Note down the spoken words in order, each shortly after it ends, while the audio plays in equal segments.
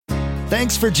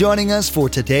Thanks for joining us for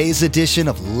today's edition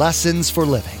of Lessons for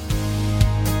Living.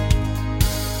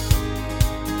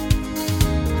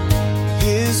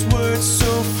 His word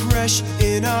so fresh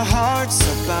in our hearts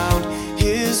abound.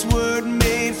 His word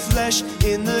made flesh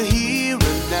in the here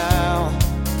and now.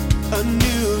 A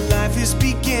new life is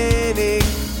beginning.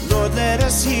 Lord, let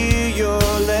us hear your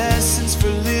lessons for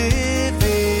living.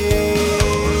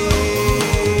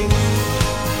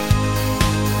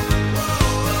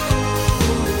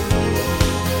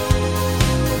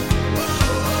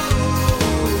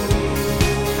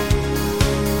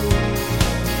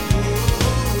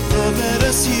 Lord, let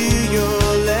us hear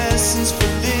your lessons for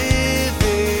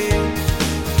living.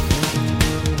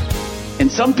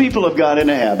 And some people have got in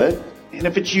a habit, and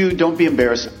if it's you, don't be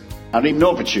embarrassed. I don't even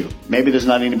know if it's you. Maybe there's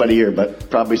not anybody here, but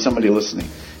probably somebody listening.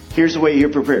 Here's the way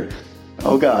you're prepared.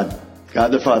 Oh God,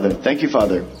 God the Father. Thank you,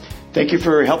 Father. Thank you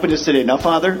for helping us today. Now,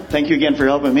 Father, thank you again for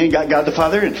helping me. God the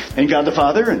Father, and God the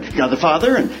Father, and God the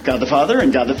Father, and God the Father,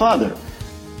 and God the Father.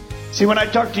 See, when I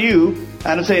talk to you,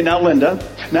 I don't say, now Linda,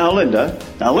 now Linda,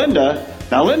 now Linda,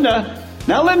 now Linda,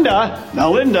 now Linda,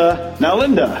 now Linda, now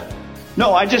Linda.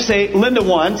 No, I just say Linda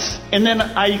once, and then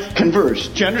I converse.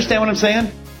 Do you understand what I'm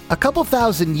saying? A couple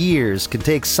thousand years can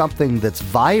take something that's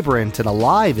vibrant and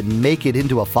alive and make it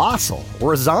into a fossil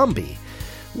or a zombie.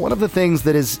 One of the things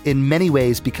that has in many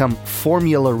ways become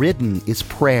formula-ridden is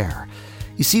prayer.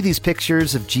 You see these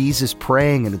pictures of Jesus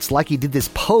praying, and it's like he did this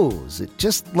pose. It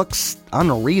just looks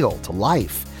unreal to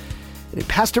life. In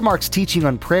Pastor Mark's teaching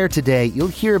on prayer today, you'll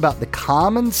hear about the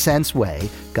common sense way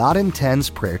God intends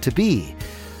prayer to be.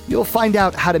 You'll find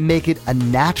out how to make it a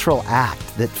natural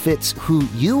act that fits who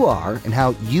you are and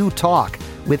how you talk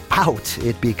without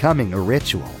it becoming a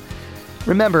ritual.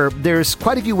 Remember, there's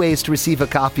quite a few ways to receive a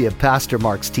copy of Pastor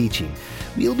Mark's teaching.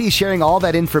 We'll be sharing all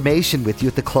that information with you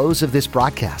at the close of this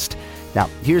broadcast. Now,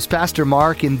 here's Pastor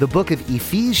Mark in the book of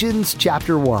Ephesians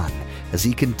chapter 1 as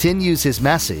he continues his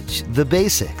message, The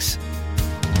Basics.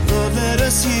 Lord, let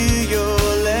us hear your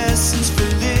lessons for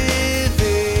living.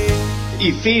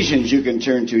 Ephesians you can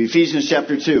turn to, Ephesians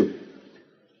chapter 2.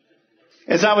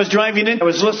 As I was driving in, I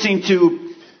was listening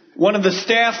to one of the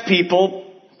staff people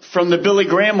from the Billy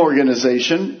Graham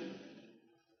organization.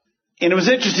 And it was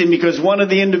interesting because one of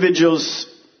the individuals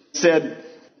said,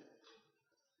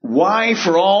 why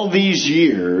for all these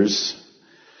years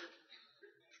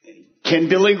can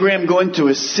Billy Graham go into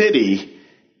a city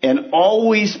and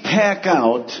always pack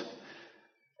out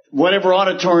whatever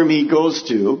auditorium he goes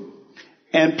to,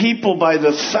 and people by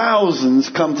the thousands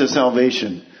come to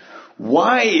salvation?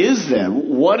 Why is that?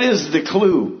 What is the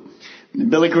clue?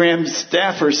 Billy Graham's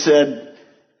staffer said,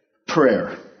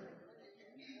 prayer.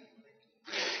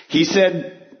 He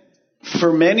said,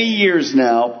 for many years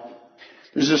now,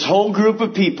 there's this whole group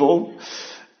of people,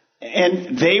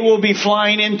 and they will be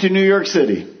flying into New York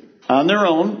City on their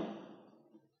own.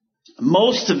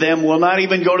 Most of them will not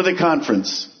even go to the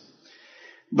conference.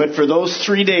 But for those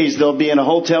 3 days, they'll be in a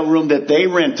hotel room that they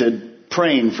rented,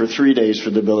 praying for 3 days for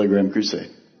the Billy Graham Crusade.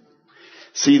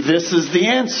 See, this is the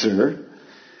answer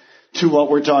to what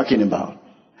we're talking about.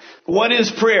 What is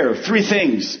prayer? 3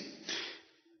 things.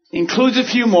 Includes a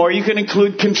few more. You can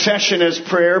include confession as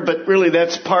prayer, but really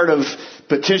that's part of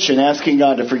petition, asking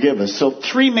God to forgive us. So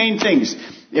 3 main things.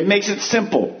 It makes it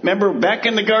simple. Remember, back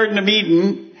in the Garden of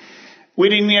Eden, we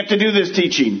didn't even have to do this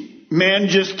teaching. Man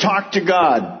just talked to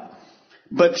God.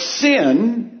 But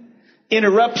sin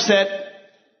interrupts that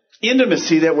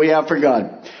intimacy that we have for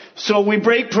God. So we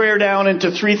break prayer down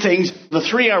into 3 things. The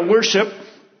 3 are worship,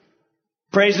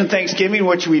 praise and thanksgiving,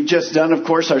 which we've just done, of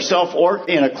course, ourselves or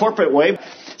in a corporate way.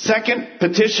 Second,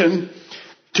 petition,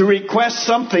 to request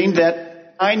something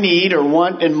that I need or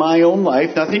want in my own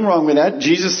life. Nothing wrong with that.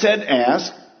 Jesus said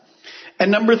ask.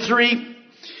 And number 3,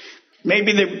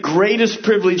 maybe the greatest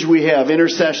privilege we have,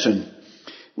 intercession,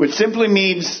 which simply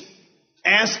means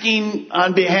asking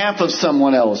on behalf of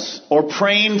someone else or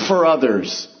praying for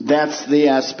others. That's the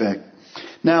aspect.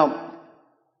 Now,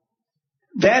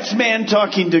 that's man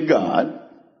talking to God.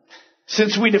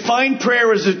 Since we define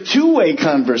prayer as a 2-way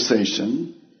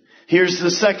conversation, here's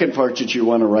the second part that you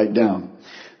want to write down.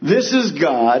 This is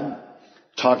God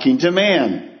talking to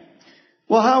man.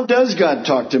 Well, how does God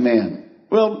talk to man?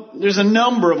 Well, there's a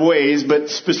number of ways, but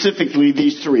specifically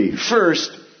these 3.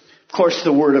 First, of course,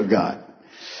 the Word of God.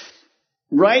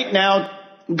 Right now,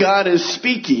 God is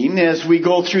speaking as we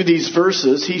go through these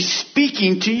verses. He's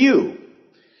speaking to you.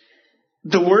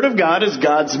 The Word of God is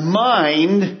God's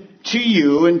mind to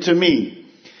you and to me.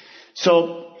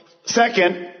 So,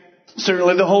 second,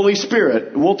 certainly the Holy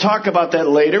Spirit. We'll talk about that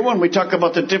later when we talk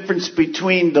about the difference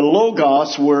between the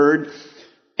Logos word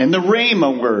and the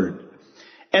Rhema word.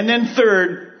 And then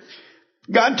third,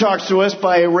 God talks to us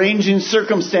by arranging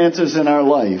circumstances in our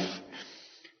life.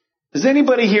 Does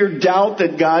anybody here doubt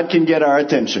that God can get our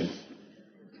attention?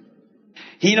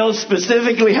 He knows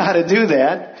specifically how to do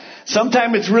that.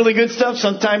 Sometimes it's really good stuff.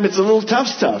 Sometimes it's a little tough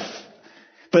stuff.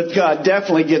 But God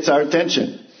definitely gets our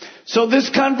attention. So this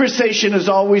conversation is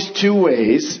always two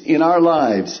ways in our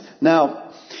lives.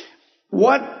 Now,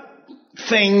 what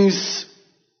things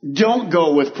don't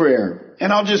go with prayer?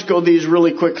 And I'll just go these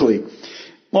really quickly.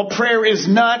 Well, prayer is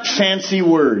not fancy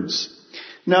words.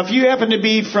 Now, if you happen to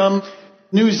be from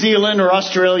New Zealand or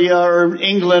Australia or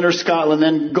England or Scotland,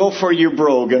 then go for your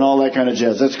brogue and all that kind of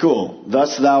jazz. That's cool.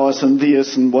 Thus, thou us, and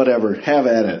theus, and whatever. Have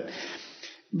at it.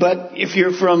 But if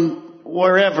you're from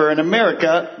wherever in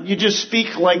America, you just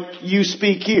speak like you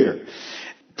speak here.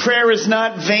 Prayer is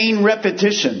not vain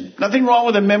repetition. Nothing wrong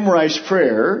with a memorized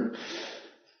prayer,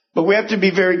 but we have to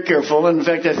be very careful. In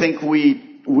fact, I think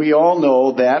we all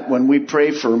know that when we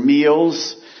pray for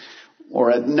meals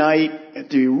or at night, we have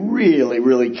to be really,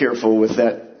 really careful with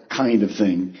that kind of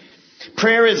thing.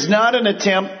 Prayer is not an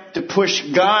attempt to push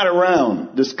God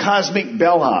around, this cosmic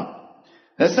bellhop.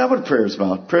 That's not what prayer is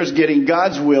about. Prayer is getting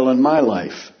God's will in my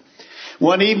life.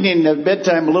 One evening at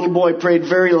bedtime, a little boy prayed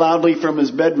very loudly from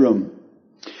his bedroom.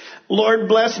 Lord,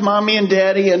 bless Mommy and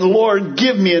Daddy, and Lord,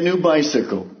 give me a new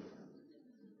bicycle.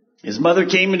 His mother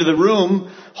came into the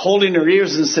room holding her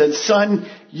ears and said, Son,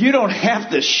 you don't have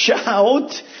to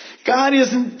shout. God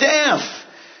isn't deaf.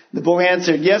 The boy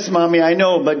answered, Yes, Mommy, I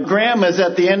know, but Grandma's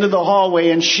at the end of the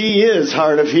hallway and she is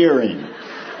hard of hearing.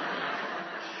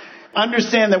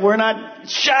 Understand that we're not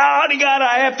shouting, God,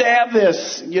 I have to have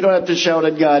this. You don't have to shout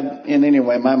at God in any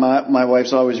way. My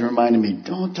wife's always reminding me,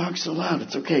 don't talk so loud.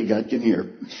 It's okay. God can hear.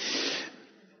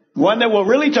 One that we'll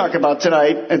really talk about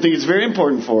tonight, I think it's very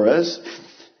important for us.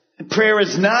 Prayer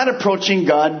is not approaching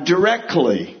God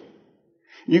directly.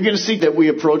 You're going to see that we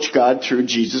approach God through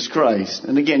Jesus Christ.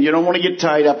 And again, you don't want to get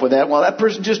tied up with that. Well, that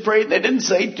person just prayed. They didn't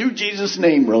say, through Jesus'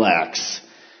 name, relax.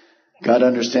 God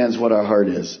understands what our heart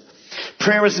is.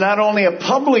 Prayer is not only a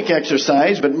public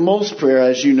exercise, but most prayer,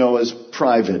 as you know, is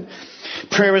private.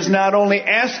 Prayer is not only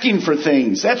asking for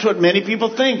things. That's what many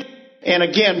people think. And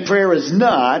again, prayer is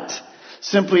not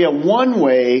simply a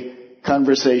one-way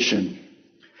conversation.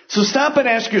 So stop and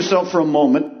ask yourself for a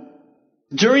moment,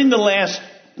 during the last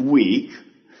week,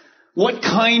 what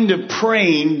kind of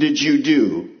praying did you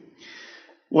do?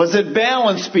 Was it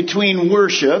balanced between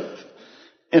worship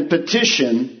and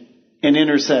petition and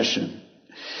intercession?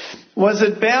 Was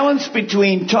it balanced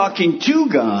between talking to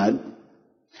God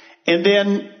and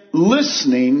then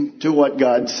listening to what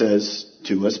God says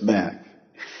to us back?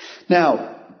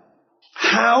 Now,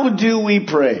 how do we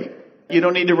pray? You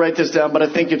don't need to write this down, but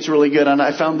I think it's really good. And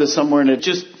I found this somewhere and it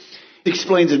just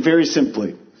explains it very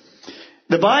simply.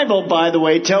 The Bible, by the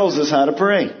way, tells us how to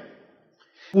pray.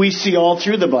 We see all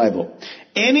through the Bible.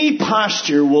 Any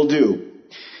posture will do.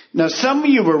 Now, some of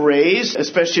you were raised,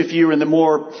 especially if you were in the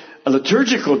more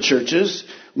liturgical churches,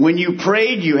 when you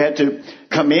prayed, you had to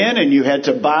come in and you had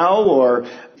to bow or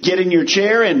get in your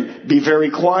chair and be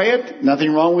very quiet.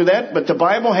 Nothing wrong with that. But the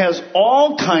Bible has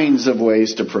all kinds of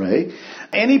ways to pray.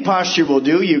 Any posture will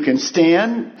do. You can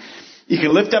stand. You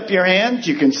can lift up your hands.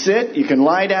 You can sit. You can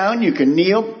lie down. You can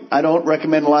kneel. I don't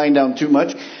recommend lying down too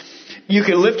much. You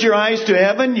can lift your eyes to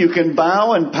heaven. You can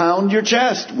bow and pound your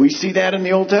chest. We see that in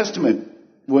the Old Testament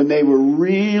when they were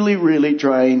really, really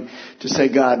trying to say,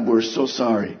 God, we're so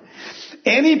sorry.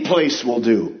 Any place will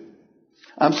do.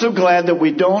 I'm so glad that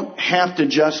we don't have to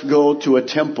just go to a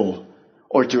temple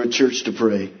or to a church to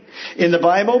pray. In the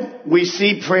Bible, we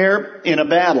see prayer in a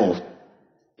battle,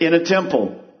 in a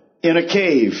temple, in a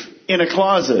cave, in a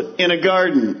closet, in a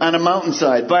garden, on a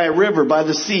mountainside, by a river, by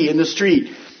the sea, in the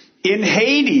street, in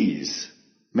Hades.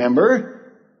 Remember?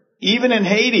 Even in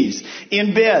Hades,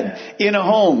 in bed, in a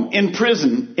home, in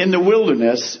prison, in the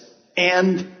wilderness,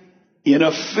 and in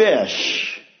a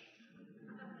fish.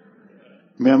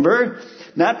 Remember?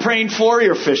 Not praying for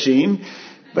your fishing,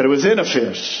 but it was in a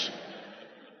fish.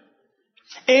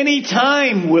 Any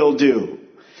time will do.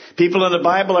 People in the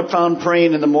Bible are found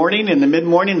praying in the morning, in the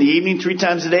mid-morning, in the evening, 3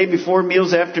 times a day, before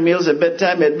meals, after meals, at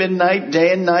bedtime, at midnight,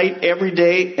 day and night, every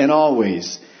day, and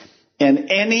always.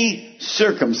 And any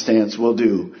circumstance will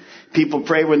do. People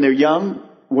pray when they're young,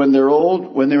 when they're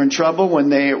old, when they're in trouble, when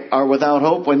they are without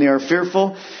hope, when they are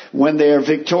fearful, when they are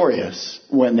victorious,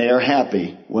 when they are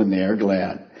happy, when they are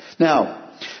glad.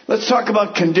 Now, let's talk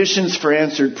about conditions for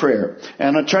answered prayer.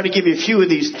 And I'll try to give you a few of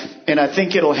these, and I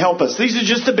think it'll help us. These are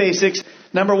just the basics.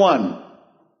 Number 1,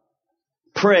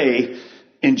 pray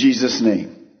in Jesus'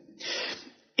 name.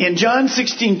 In John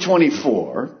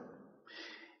 16:24,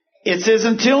 it says,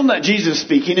 until now, Jesus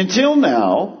speaking, until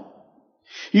now,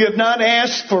 You have not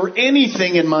asked for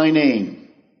anything in my name.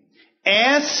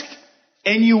 Ask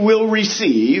and you will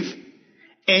receive,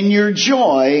 and your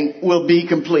joy will be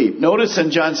complete. Notice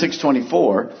in John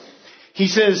 6:24, he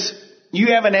says, you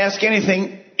haven't asked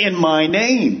anything in my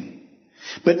name,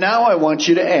 but now I want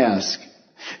you to ask.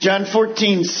 John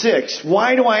 14:6,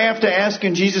 why do I have to ask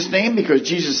in Jesus' name? Because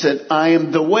Jesus said, I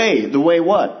am the way. The way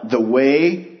what? The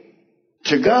way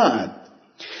to God.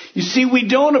 You see, we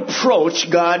don't approach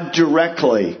God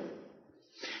directly.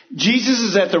 Jesus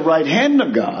is at the right hand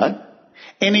of God,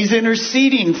 and he's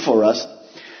interceding for us.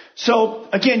 So,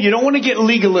 again, you don't want to get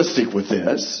legalistic with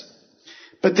this,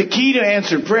 but the key to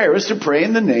answered prayer is to pray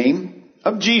in the name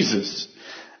of Jesus.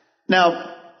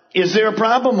 Now, is there a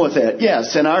problem with that?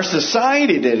 Yes. In our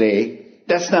society today,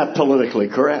 that's not politically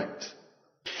correct.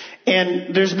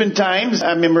 And there's been times,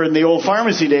 I remember in the old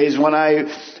pharmacy days when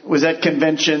I was at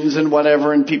conventions and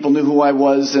whatever, and people knew who I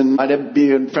was, and I'd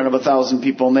be in front of 1,000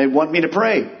 people, and they'd want me to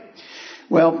pray.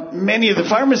 Well, many of the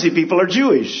pharmacy people are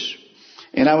Jewish.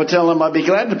 And I would tell them I'd be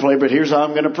glad to pray, but here's how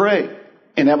I'm going to pray.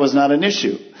 And that was not an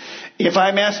issue. If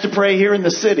I'm asked to pray here in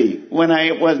the city, when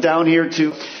I was down here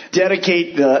to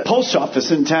dedicate the post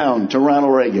office in town to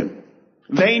Ronald Reagan,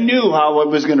 they knew how I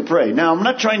was going to pray. Now, I'm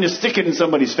not trying to stick it in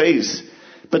somebody's face,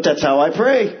 but that's how I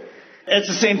pray. It's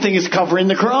the same thing as covering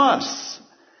the cross.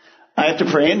 I have to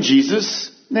pray in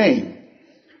Jesus' name.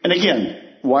 And again,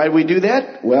 why do we do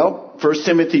that? Well, 1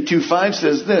 Timothy 2:5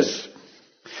 says this,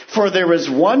 for there is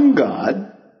one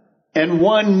God and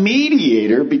one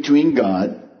mediator between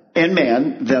God and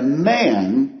man, the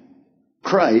man,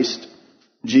 Christ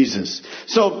Jesus.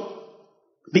 So,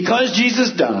 because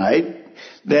Jesus died,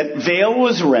 that veil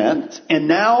was rent, and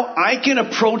now I can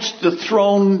approach the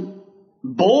throne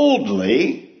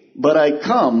boldly, but I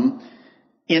come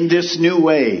in this new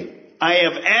way. I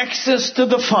have access to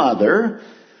the Father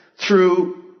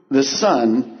through the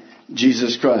Son,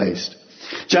 Jesus Christ.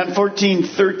 John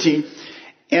 14:13,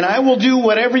 and I will do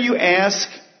whatever you ask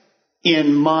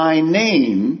in my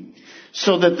name,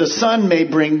 so that the Son may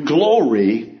bring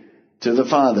glory to the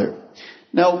Father.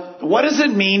 Now, what does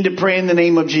it mean to pray in the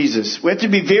name of Jesus? We have to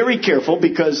be very careful,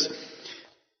 because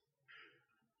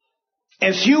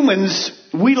as humans,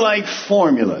 we like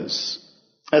formulas.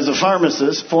 As a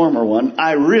pharmacist, former one,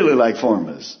 I really like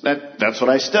formulas. That's what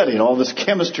I studied, all this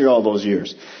chemistry all those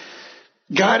years.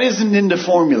 God isn't into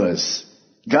formulas.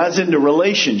 God's into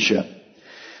relationship.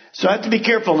 So I have to be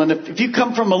careful. And if you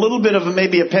come from a little bit of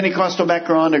maybe a Pentecostal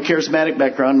background or charismatic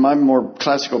background, I'm more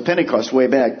classical Pentecost way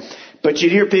back, but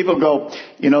you'd hear people go,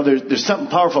 there's something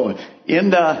powerful.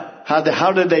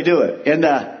 How did they do it? In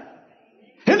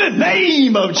the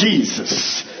name of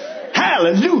Jesus.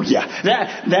 Hallelujah.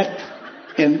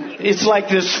 And it's like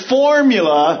this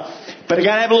formula, but I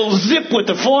gotta have a little zip with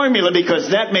the formula,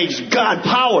 because that makes God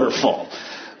powerful.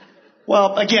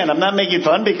 Well, again, I'm not making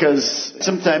fun, because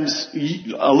sometimes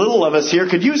a little of us here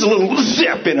could use a little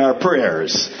zip in our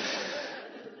prayers.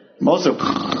 Most of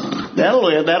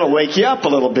that'll wake you up a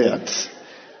little bit.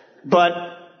 But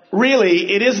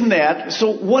really, it isn't that.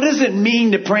 So what does it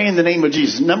mean to pray in the name of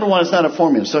Jesus? Number one, it's not a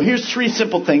formula. So here's 3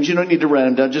 simple things. You don't need to write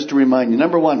them down, just to remind you.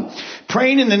 Number one,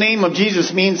 praying in the name of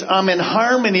Jesus means I'm in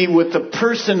harmony with the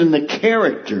person and the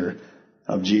character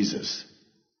of Jesus.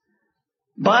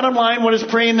 Bottom line, what does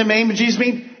praying in the name of Jesus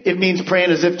mean? It means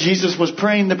praying as if Jesus was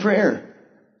praying the prayer.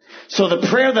 So the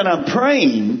prayer that I'm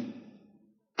praying,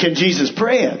 can Jesus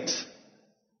pray it?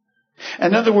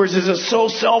 In other words, is it so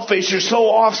selfish or so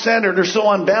off-centered or so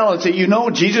unbalanced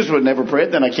that Jesus would never pray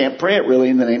it, then I can't pray it really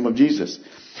in the name of Jesus.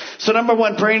 So number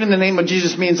one, praying in the name of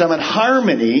Jesus means I'm in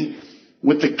harmony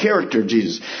with the character of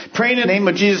Jesus. Praying in the name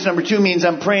of Jesus, number two, means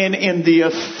I'm praying in the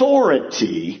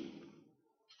authority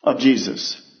of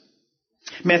Jesus.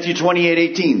 Matthew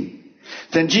 28:18.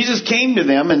 Then Jesus came to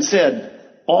them and said,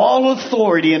 all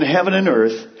authority in heaven and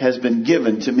earth has been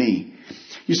given to me.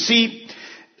 You see,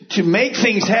 to make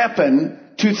things happen,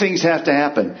 2 things have to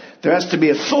happen. There has to be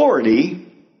authority,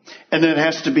 and then it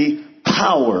has to be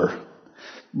power.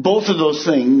 Both of those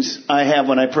things I have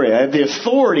when I pray. I have the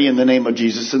authority in the name of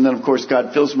Jesus, and then of course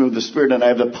God fills me with the Spirit, and I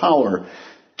have the power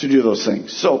to do those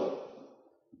things. So,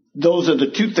 those are the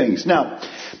 2 things. Now,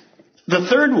 the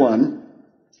third one,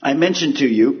 I mentioned to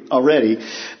you already,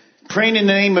 praying in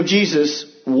the name of Jesus.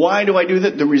 Why do I do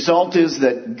that? The result is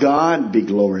that God be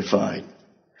glorified.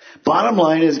 Bottom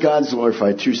line is God's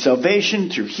glorified through salvation,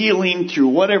 through healing, through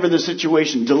whatever the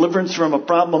situation, deliverance from a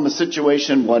problem, a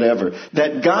situation, whatever.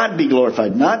 That God be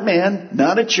glorified. Not man,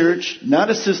 not a church, not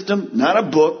a system, not a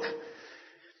book,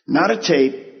 not a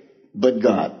tape, but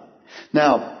God.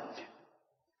 Now,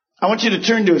 I want you to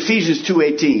turn to Ephesians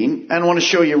 2:18. I want to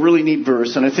show you a really neat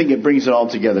verse, and I think it brings it all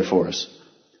together for us.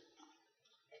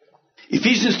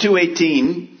 Ephesians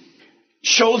 2:18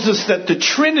 shows us that the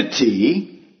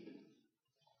Trinity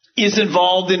is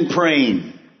involved in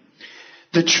praying.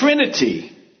 The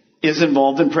Trinity is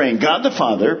involved in praying. God the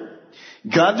Father,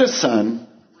 God the Son,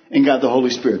 and God the Holy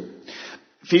Spirit.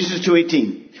 Ephesians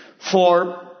 2:18.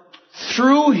 For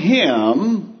through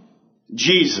him,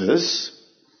 Jesus,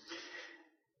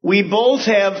 we both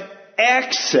have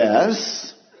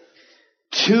access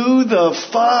to the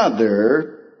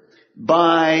Father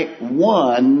by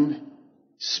one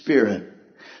Spirit.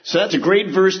 So that's a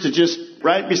great verse to just,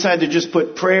 right beside to just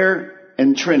put prayer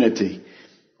and Trinity.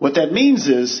 What that means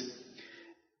is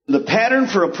the pattern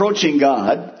for approaching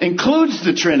God includes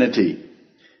the Trinity.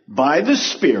 By the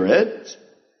Spirit,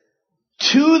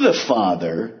 to the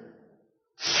Father,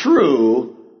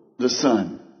 through the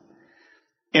Son.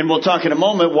 And we'll talk in a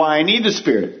moment why I need the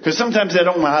Spirit. Because sometimes I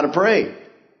don't know how to pray.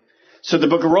 So the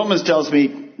book of Romans tells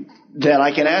me that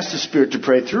I can ask the Spirit to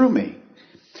pray through me.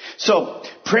 So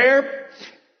prayer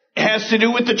has to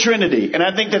do with the Trinity. And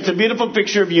I think that's a beautiful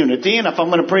picture of unity. And if I'm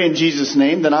going to pray in Jesus'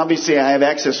 name, then obviously I have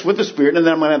access with the Spirit. And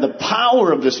then I'm going to have the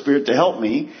power of the Spirit to help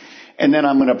me. And then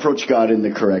I'm going to approach God in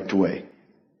the correct way.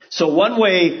 So one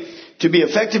way to be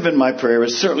effective in my prayer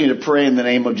is certainly to pray in the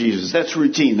name of Jesus. That's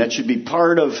routine. That should be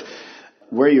part of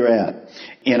where you're at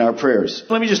in our prayers.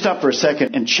 Let me just stop for a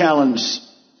second and challenge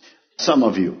some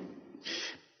of you.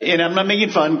 And I'm not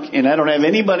making fun, and I don't have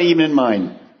anybody even in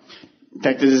mind. In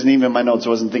fact, this isn't even in my notes. I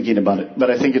wasn't thinking about it. But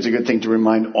I think it's a good thing to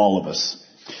remind all of us.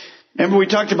 Remember, we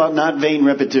talked about not vain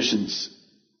repetitions.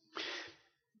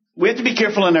 We have to be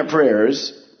careful in our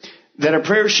prayers that our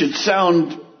prayers should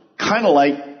sound kind of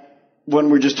like when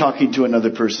we're just talking to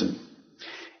another person.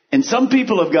 And some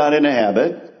people have got in a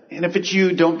habit, and if it's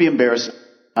you, don't be embarrassed.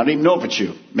 I don't even know if it's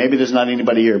you. Maybe there's not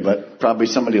anybody here, but probably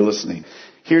somebody listening.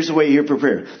 Here's the way you're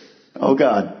prepared. Oh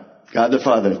God, God the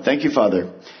Father. Thank you,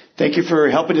 Father. Thank you for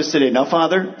helping us today. Now,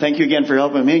 Father, thank you again for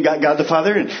helping me. God the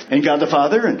Father, and God the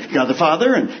Father, and God the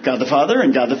Father, and God the Father,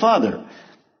 and God the Father.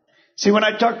 See, when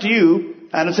I talk to you,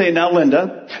 I don't say, now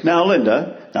Linda, now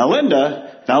Linda, now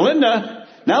Linda, now Linda,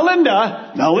 now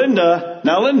Linda, now Linda,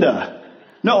 now Linda.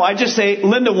 No, I just say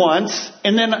Linda once,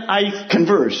 and then I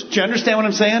converse. Do you understand what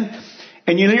I'm saying?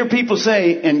 And you hear people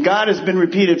say, and God has been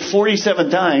repeated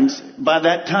 47 times. By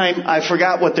that time, I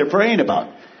forgot what they're praying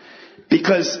about.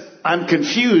 Because I'm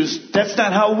confused. That's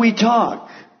not how we talk.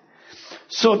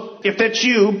 So if that's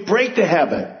you, break the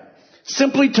habit.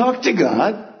 Simply talk to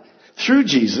God through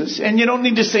Jesus. And you don't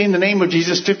need to say in the name of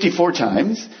Jesus 54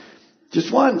 times.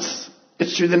 Just once.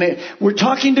 It's through the name. We're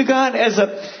talking to God as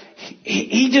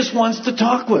He just wants to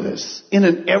talk with us in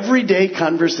an everyday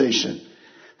conversation.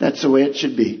 That's the way it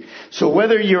should be. So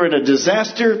whether you're in a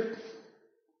disaster,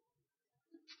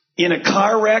 in a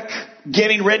car wreck,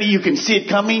 getting ready, you can see it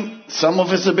coming. Some of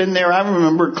us have been there. I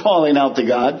remember calling out to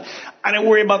God. I don't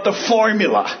worry about the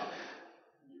formula.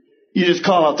 You just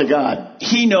call out to God.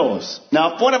 He knows.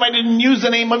 Now, what if I didn't use the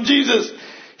name of Jesus?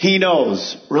 He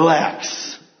knows.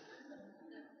 Relax.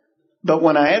 But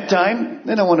when I have time,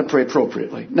 then I want to pray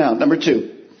appropriately. Now, number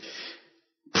 2.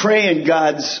 Pray in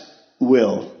God's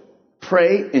will.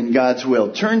 Pray in God's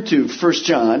will. Turn to 1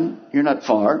 John. You're not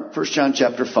far. 1 John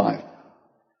chapter 5.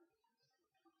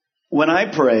 When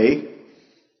I pray,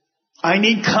 I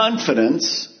need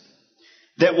confidence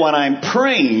that when I'm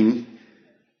praying,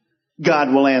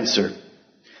 God will answer.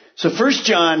 So 1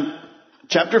 John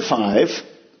chapter 5,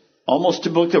 almost to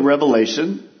book of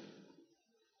Revelation.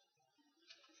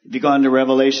 If you go on to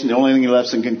Revelation, the only thing left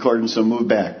is in concordance, so move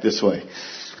back this way.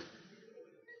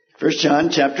 1 John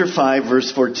chapter 5,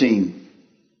 verse 14.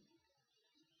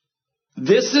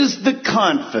 This is the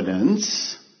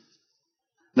confidence.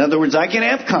 In other words, I can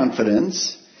have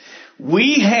confidence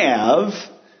we have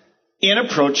in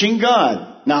approaching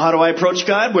God. Now, how do I approach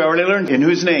God? We already learned. In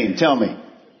whose name? Tell me.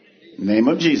 In the name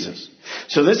of Jesus.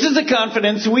 So this is the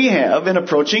confidence we have in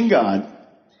approaching God.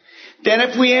 That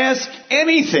if we ask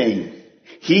anything,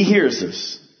 He hears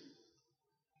us.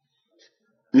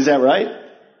 Is that right?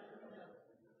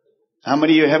 How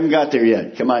many of you haven't got there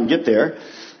yet? Come on, get there.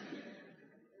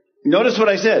 Notice what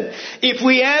I said. If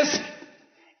we ask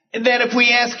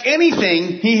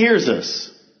anything, He hears us.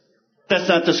 That's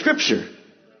not the scripture.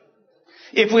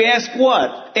 If we ask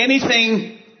what?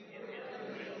 Anything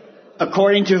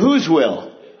according to whose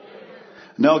will?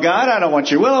 No, God, I don't want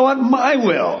your will. I want my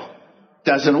will.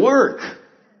 Doesn't work.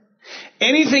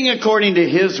 Anything according to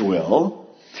His will.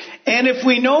 And if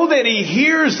we know that He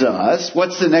hears us,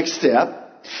 what's the next step?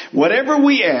 Whatever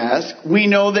we ask, we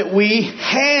know that we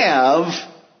have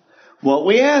what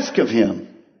we ask of Him.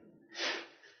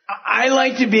 I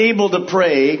like to be able to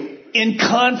pray in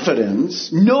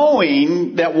confidence,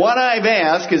 knowing that what I've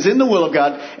asked is in the will of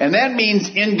God, and that means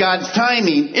in God's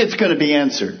timing, it's going to be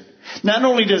answered. Not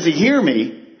only does He hear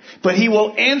me, but He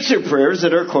will answer prayers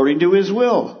that are according to His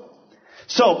will.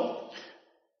 So,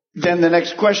 then the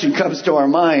next question comes to our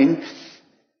mind,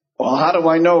 well, how do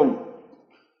I know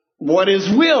what His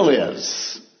will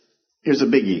is? Here's a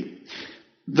biggie.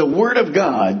 The Word of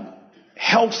God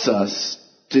helps us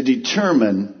to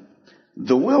determine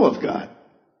the will of God.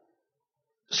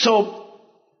 So,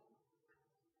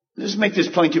 let's make this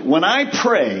point to you. When I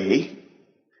pray,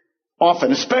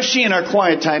 often, especially in our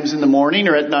quiet times in the morning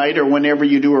or at night or whenever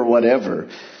you do or whatever,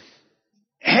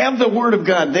 have the Word of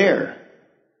God there.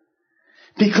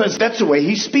 Because that's the way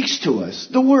He speaks to us.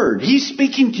 The Word. He's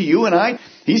speaking to you and I.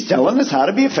 He's telling us how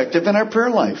to be effective in our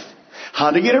prayer life.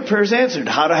 How to get our prayers answered.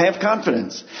 How to have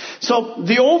confidence. So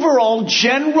the overall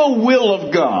general will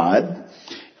of God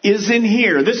is in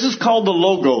here. This is called the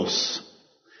Logos.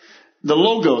 The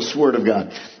Logos Word of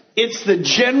God. It's the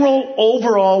general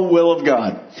overall will of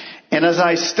God. And as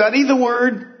I study the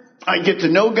Word, I get to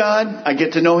know God. I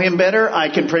get to know Him better. I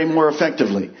can pray more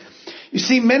effectively. You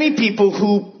see, many people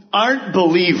who aren't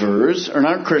believers or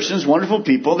aren't Christians, wonderful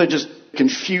people, they're just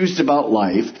confused about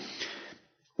life.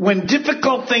 When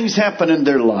difficult things happen in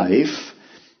their life,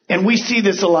 and we see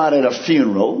this a lot at a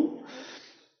funeral,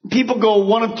 people go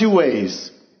one of two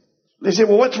ways. They say,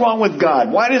 well, what's wrong with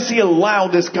God? Why does He allow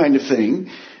this kind of thing?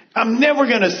 I'm never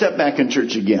going to step back in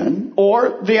church again.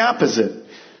 Or the opposite.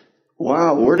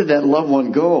 Wow, where did that loved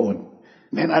one go?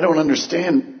 Man, I don't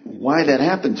understand why that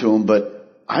happened to him,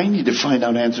 but I need to find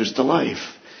out answers to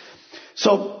life.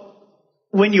 So,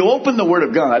 when you open the Word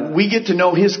of God, we get to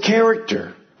know His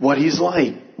character, what He's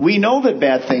like. We know that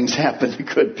bad things happen to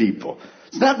good people.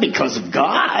 It's not because of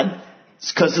God.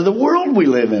 It's because of the world we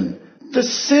live in. The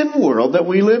sin world that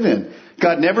we live in.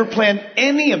 God never planned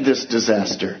any of this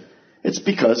disaster. It's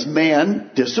because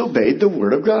man disobeyed the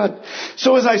Word of God.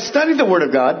 So as I study the Word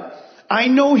of God, I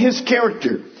know His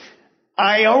character.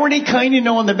 I already kind of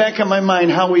know in the back of my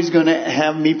mind how He's going to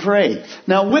have me pray.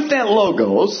 Now with that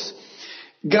Logos,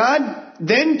 God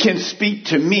then can speak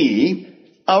to me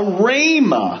a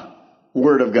Rhema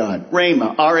Word of God.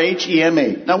 Rhema.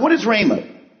 R-H-E-M-A. Now what is Rhema?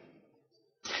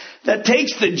 That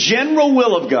takes the general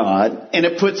will of God and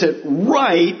it puts it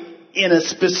right in a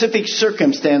specific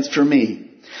circumstance for me.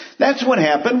 That's what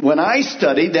happened when I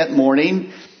studied that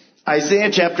morning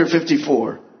Isaiah chapter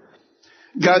 54.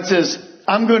 God says,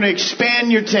 I'm going to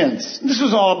expand your tents. This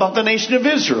was all about the nation of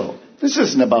Israel. This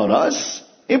isn't about us.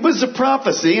 It was a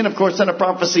prophecy, and of course then a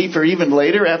prophecy for even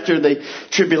later after the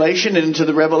tribulation and into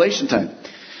the Revelation time.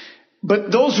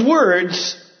 But those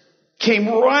words came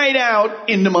right out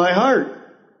into my heart.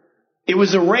 It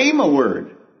was a Rhema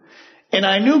word. And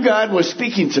I knew God was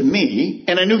speaking to me,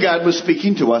 and I knew God was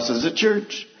speaking to us as a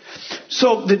church.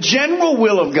 So the general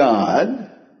will of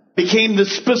God became the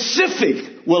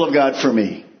specific will of God for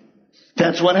me.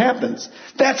 That's what happens.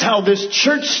 That's how this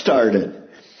church started.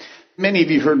 Many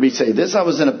of you heard me say this. I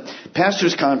was in a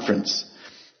pastor's conference,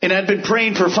 and I'd been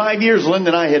praying for 5 years.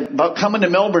 Linda and I had about coming to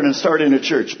Melbourne and starting a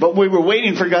church, but we were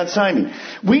waiting for God's timing.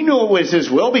 We knew it was His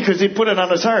will because He put it on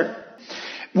His heart.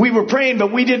 We were praying,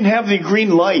 but we didn't have the green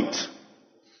light.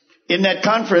 In that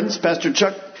conference, Pastor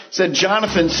Chuck said,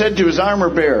 Jonathan said to his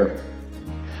armor bearer,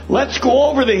 let's go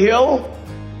over the hill,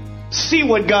 see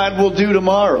what God will do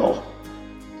tomorrow.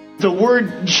 The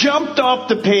word jumped off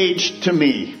the page to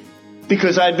me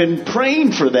because I'd been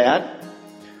praying for that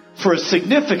for a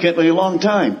significantly long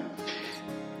time.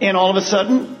 And all of a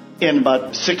sudden, in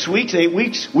about 6 weeks, 8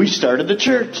 weeks, we started the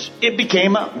church. It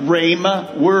became a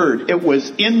Rhema word. It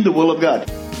was in the will of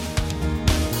God.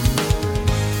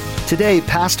 Today,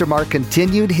 Pastor Mark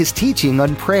continued his teaching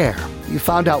on prayer. You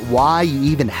found out why you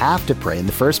even have to pray in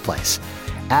the first place.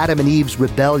 Adam and Eve's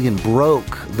rebellion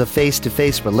broke the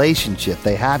face-to-face relationship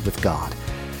they had with God.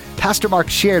 Pastor Mark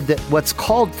shared that what's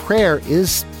called prayer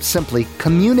is simply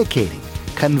communicating,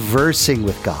 conversing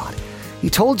with God. He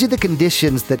told you the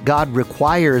conditions that God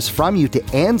requires from you to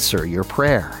answer your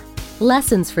prayer.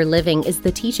 Lessons for Living is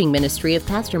the teaching ministry of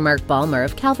Pastor Mark Balmer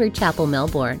of Calvary Chapel,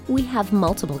 Melbourne. We have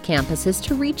multiple campuses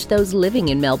to reach those living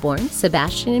in Melbourne,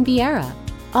 Sebastian, and Viera.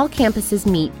 All campuses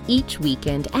meet each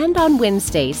weekend and on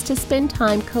Wednesdays to spend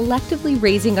time collectively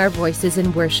raising our voices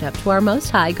in worship to our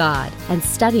Most High God and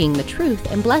studying the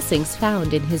truth and blessings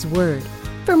found in His Word.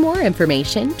 For more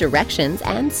information, directions,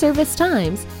 and service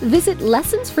times, visit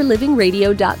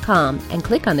lessonsforlivingradio.com and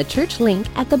click on the church link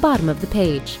at the bottom of the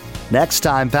page. Next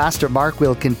time, Pastor Mark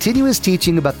will continue his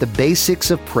teaching about the basics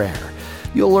of prayer.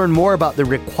 You'll learn more about the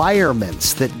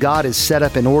requirements that God has set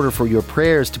up in order for your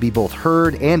prayers to be both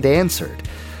heard and answered.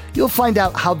 You'll find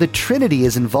out how the Trinity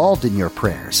is involved in your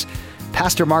prayers.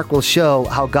 Pastor Mark will show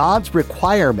how God's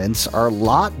requirements are a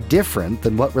lot different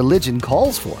than what religion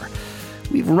calls for.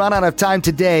 We've run out of time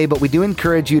today, but we do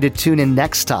encourage you to tune in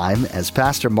next time as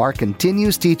Pastor Mark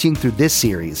continues teaching through this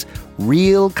series,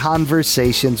 Real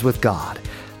Conversations with God.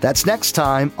 That's next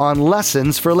time on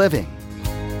Lessons for Living.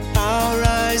 Our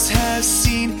eyes have seen